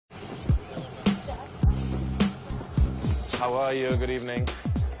How are you? Good evening.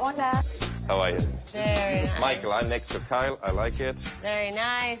 Hola. How are you? Very nice. Michael, I'm next to Kyle. I like it. Very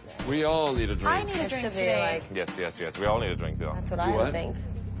nice. We all need a drink. I need a drink today. Yes. We all need a drink, though. That's what I would think.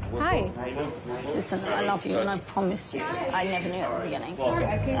 Hi. Listen, I love you, and I promised you. I never knew at the beginning. Sorry,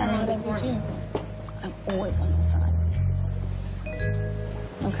 I can't. And I love you. I'm always on your side.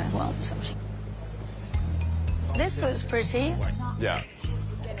 Okay, well, sorry. This looks pretty. Yeah.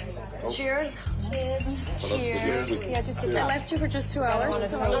 Cheers. Cheers. Yeah, just I left you for just 2 hours. I want to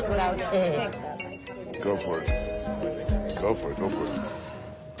toast without Thanks. Go for it. Go for it.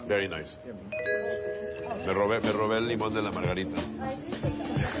 Very nice. Me robé el limón de la margarita.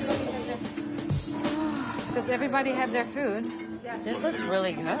 Does everybody have their food? This looks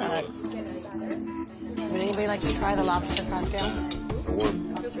really good. Would anybody like to try the lobster cocktail?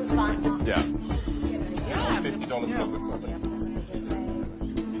 Yeah. $50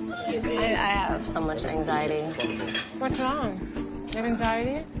 I have so much anxiety. What's wrong? You have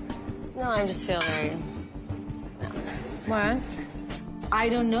anxiety? No, I just feel very... No. What? I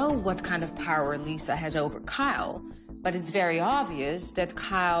don't know what kind of power Lisa has over Kyle, but it's very obvious that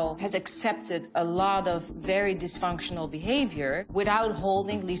Kyle has accepted a lot of very dysfunctional behavior without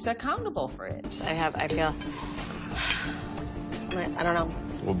holding Lisa accountable for it. I feel... I don't know.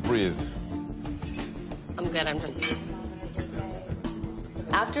 Well, breathe. I'm good, I'm just...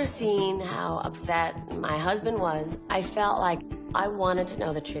 After seeing how upset my husband was, I felt like I wanted to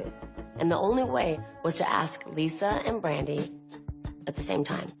know the truth. And the only way was to ask Lisa and Brandy at the same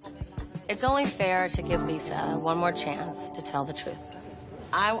time. It's only fair to give Lisa one more chance to tell the truth.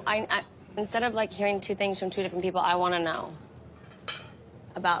 I instead of like hearing two things from two different people, I want to know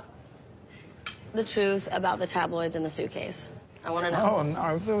about the truth about the tabloids in the suitcase. I want to know. Oh,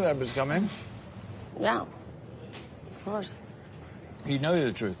 I thought that was coming. Yeah, of course. You know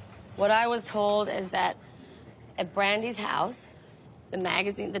the truth. What I was told is that at Brandy's house,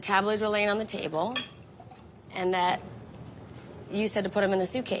 the tabloids were laying on the table, and that you said to put them in the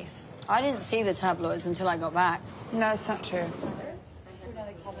suitcase. I didn't see the tabloids until I got back. No, that's not true.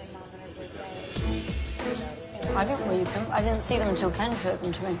 I didn't read them. I didn't see them until Ken showed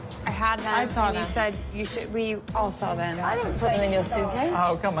them to me. I had them. I saw and them. You said you should. We all saw them. I didn't put them in your suitcase.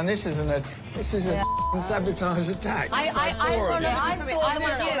 Oh, come on, this is a sabotage attack. I saw them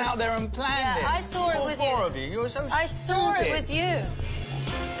with you. Out there and planned it. I saw it All with four you. of you. You're so I saw stupid. it with you.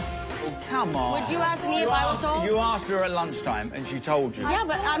 Oh, come on. Would you ask me if I was told? You asked her at lunchtime, and she told you. Yeah,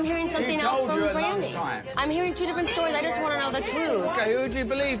 but I'm hearing something else told from you at Brandy. lunchtime. I'm hearing two different stories. I just want to know the truth. Okay, who do you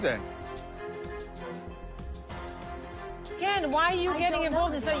believe then? Ken, why are you getting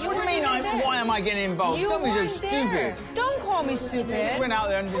involved in that? What do you mean, why am I getting involved? You Don't be so weren't stupid. there. Don't call me stupid. Went out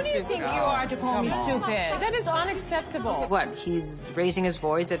there and Who do you think you are to call me stupid? That is unacceptable. What, he's raising his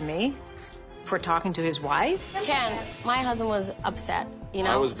voice at me for talking to his wife? Ken, my husband was upset, you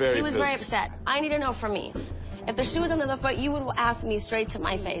know? I was very He was very pissed. upset. I need to know from me. If the shoe was on the other foot, you would ask me straight to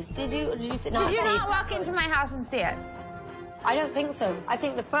my face. Did you not Did you see not it? walk into my house and see it? I don't think so. I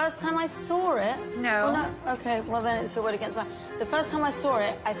think the first time I saw it... No. Well, no. Okay, well, then it's your word against mine. The first time I saw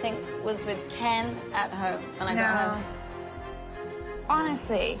it, I think, was with Ken at home when I got home.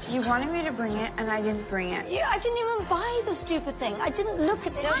 Honestly, you wanted me to bring it, and I didn't bring it. Yeah, I didn't even buy the stupid thing. I didn't look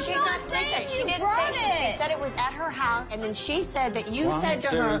at it. No, she's not saying that. She didn't say so. She said it was at her house, and then she said that you said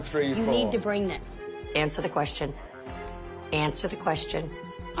to her, you need to bring this. Answer the question. Answer the question.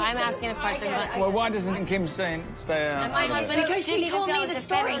 I'm asking a question, but... Well, why doesn't Kim stay And my husband Because she didn't even told tell me us the to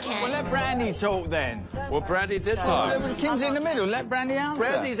story, defend Ken. Well, let Brandy talk then. Well, Brandy did talk. Kim's in the middle. Let Brandy answer.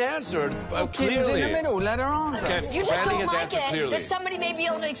 Brandy's answered Kim's clearly. in the middle. Let her answer. Ken, You just Brandy don't has like answered it clearly. that somebody may be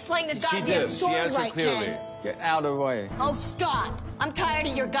able to explain the She goddamn did. She story answered right, clearly. Ken. Get out of the way. Oh, stop. I'm tired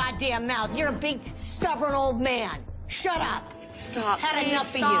of your goddamn mouth. You're a big, stubborn old man. Shut up. Stop. Had Please,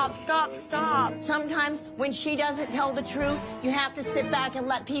 enough of stop, you. stop. Sometimes when she doesn't tell the truth, you have to sit back and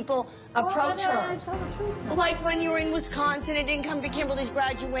let people approach her. Like when you were in Wisconsin and didn't come to Kimberly's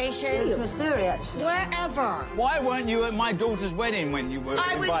graduation. It was Missouri, actually. Wherever. Why weren't you at my daughter's wedding when you were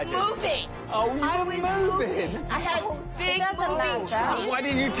I was invited? moving. Oh, you I were was moving. I had big doesn't moving matter. trucks. Why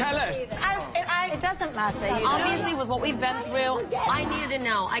didn't you tell us? It doesn't matter. You Obviously, with what we've been through, I needed to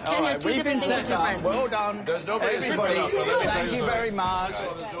know. I can't All hear right, two we've been different things set are up. different. Well done. There's nobody that's been Everybody, set up, but let me tell thank you you very much.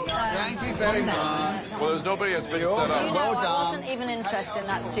 Thank you very much. Well, there's nobody that's been set You up. know, Well I done. wasn't even interested in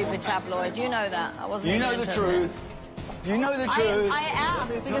that stupid tabloid. You know that. I wasn't You even know the interested. truth. You know the truth. I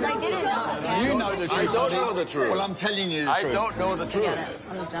asked because I didn't know. You know the truth. I don't know the truth. Well, I'm telling you the I truth. don't know the Forget truth.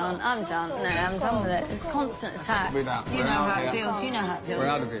 it. I'm done. I'm done. No, I'm done with it. It's constant attack. We're out. You We're know out how it here. feels. You know how it feels. We're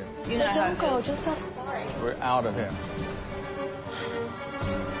out of here. You know how it feels. Just tell. We're out of here.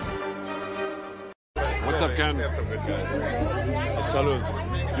 What's What's up, Ken? We have some good guys.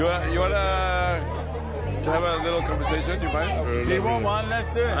 Salud. You want to have a little conversation? You mind? Do you want one?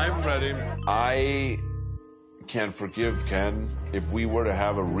 Let's do it. I'm ready. I can forgive Ken if we were to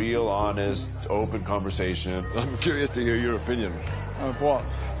have a real, honest, open conversation. I'm curious to hear your opinion. Of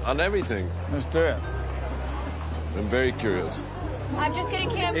what? On everything. Let's do it. I'm very curious. I'm just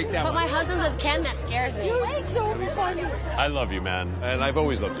getting Kim. But my husband's with Ken, that scares me. You're so funny. I love you, man, and I've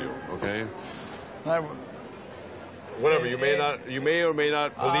always loved you. Okay. No, Whatever. You may or may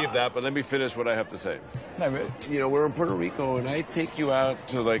not believe that, but let me finish what I have to say. no, but You know, we're in Puerto Rico, and I take you out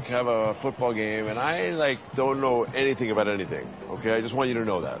to like have a football game, and I like don't know anything about anything. Okay, I just want you to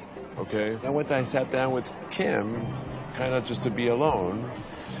know that. Okay. I sat down with Kim, kind of just to be alone.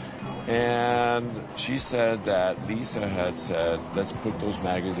 And she said that Lisa had said, let's put those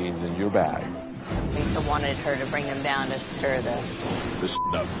magazines in your bag. Lisa wanted her to bring them down to stir The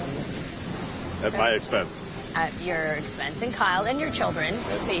up. At my expense. at your expense, and Kyle and your children,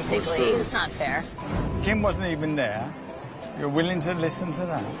 basically. sure. It's not fair. Kim wasn't even there. You're willing to listen to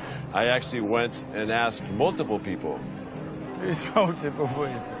that? I actually went and asked multiple people. Who's multiple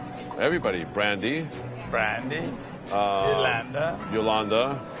with? Everybody. Brandy. Brandy,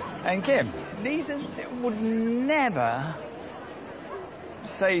 Yolanda. and Kim. Lisa would never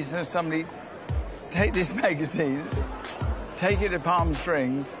say to somebody, take this magazine, take it to Palm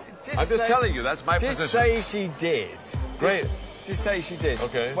Springs. I'm just telling you, that's my Just position. say she did. Great. Just say she did.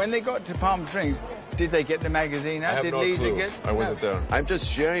 Okay. When they got to Palm Springs, did they get the magazine out? I have Did no Lisa clue. get? I wasn't there. I'm just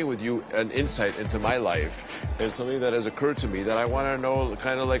sharing with you an insight into my life and something that has occurred to me that I want to know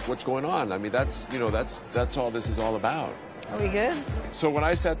kind of like what's going on. I mean, that's all this is all about. Are we good? So when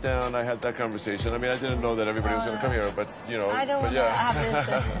I sat down, I had that conversation. I mean, I didn't know that everybody was going to come here, but, you know. I don't but want to yeah. have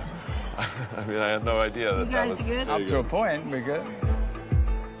this. I mean, I had no idea that You that guys was... are good? There you Up to a go. point, we're good.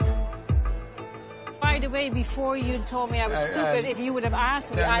 By the way, before you told me I was stupid, if you would have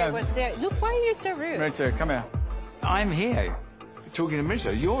asked me, no, I no. was there. Look, why are you so rude? Richard, come here. I'm here talking to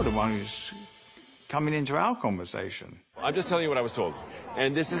Richard. You're the one who's coming into our conversation. I'm just telling you what I was told.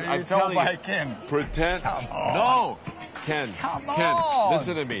 And this is... You I'm were told telling by you, Kim. Pretend... Come on. No! Ken, Come Ken, on.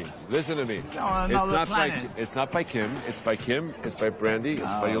 listen to me. Listen to me. No, on another planet. It's not by Kim. It's by Kim. It's by Brandy.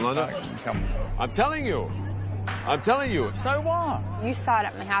 It's by Yolanda. Come on. I'm telling you. I'm telling you. So what? You saw it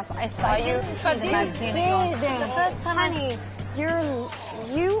at my house. I saw you. But the first time Honey,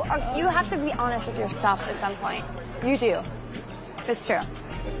 you have to be honest with yourself at some point. You do. It's true.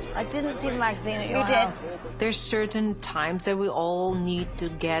 I didn't see the magazine at your You did. house. There's certain times that we all need to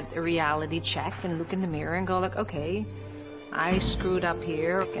get a reality check and look in the mirror and go like, okay, I screwed up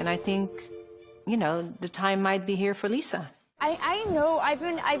here. And I think, you know, the time might be here for Lisa. I know I've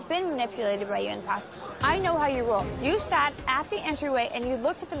been manipulated by you in the past. I know how you roll. You sat at the entryway and you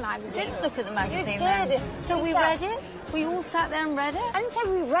looked at the magazine. Didn't look at the magazine. You then. did. So You we sat- read it? We all sat there and read it? I didn't say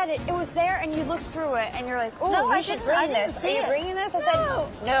we read it. It was there, and you looked through it, and you're like, "Oh, No, we I should didn't- bring I didn't this. see Are you it. bringing this?" I No.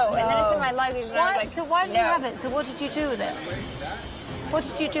 said, "No." And then it's in my luggage, and I was Why? like, So why did no. you have it? So what did you do with it? What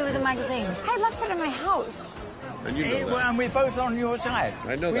did you do with the magazine? I left it in my house. And you know that. Well, and we're both on your side.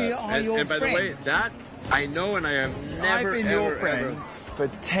 I know we that. are your and by friend. the way, that I know, and I have never, I've been ever, your friend ever- for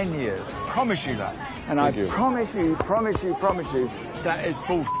 10 years. Promise you that. And Thank I you. promise you, that is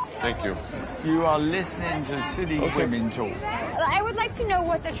bullshit. Thank you. You are listening to silly women talk. I would like to know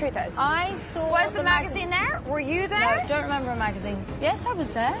what the truth is. I saw Was the magazine there? Were you there? No, don't remember a magazine. Yes, I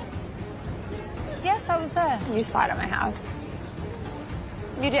was there. Yes, I was there. You saw it at my house.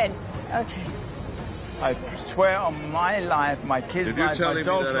 You did. Okay. I swear on my life, my kids' If you're life, telling my me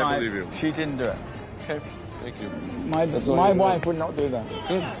dog's that, I life, believe you. she didn't do it. Okay? Thank you. My all you wife know. would not do that.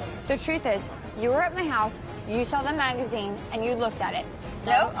 The truth is, you were at my house, you saw the magazine, and you looked at it.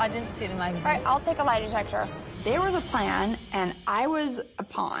 No, I didn't see the magazine. All right, I'll take a lie detector. There was a plan, and I was a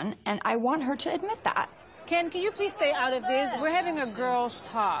pawn, and I want her to admit that. Ken, can you please stay out of this? We're having a girls'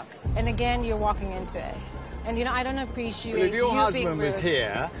 talk. And again, you're walking into it. And, you know, I don't appreciate Well, if your you husband being was rude.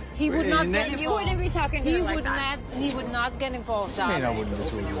 here, He would not get involved. You wouldn't be talking to He him like would that. not. He would not get involved, I mean, I darling.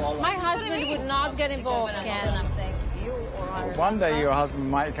 wouldn't at all. My husband would not get involved, Ken. One day your husband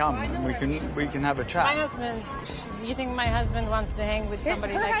might come and we can have a chat. My husband. Do you think my husband wants to hang with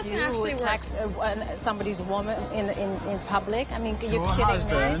somebody her like husband you who actually attacks somebody's woman in public? I mean, are you Your kidding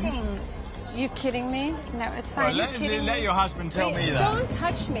husband? me? You kidding me? No, it's Well, fine. let your husband tell me that. Don't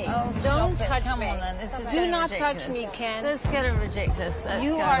touch me. Oh, Don't stop it. touch Come me. on, then. This is Do getting not ridiculous. touch me, Ken. Let's get a ridiculous. Let's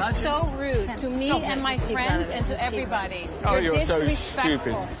You go. are so rude Ken, to me stop and it. my Just keep friends going. and to Just keep everybody. Oh, you're so disrespectful.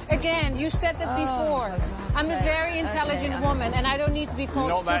 stupid. Again, you said that before. for God's I'm a sake. very intelligent Okay. woman, and I don't need to be called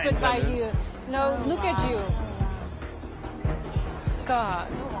Not that stupid by intelligent. you. No, look at you. God.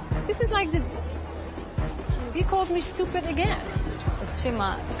 This is like the... He calls me stupid again. It's too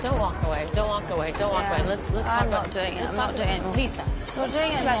much. Don't walk away. Don't walk away. Don't walk away. Let's talk I'm about not doing it. let's I'm talk not doing it about- anymore. Lisa. Not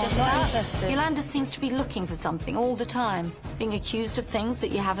doing it about anymore. this I'm now. not interested. Yolanda seems to be looking for something all the time, being accused of things that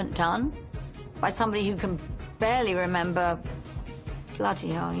you haven't done by somebody who can barely remember. Bloody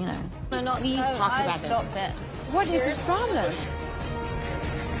hell, you know. No, not, Please no, talk I about this. stopped it. What is his problem?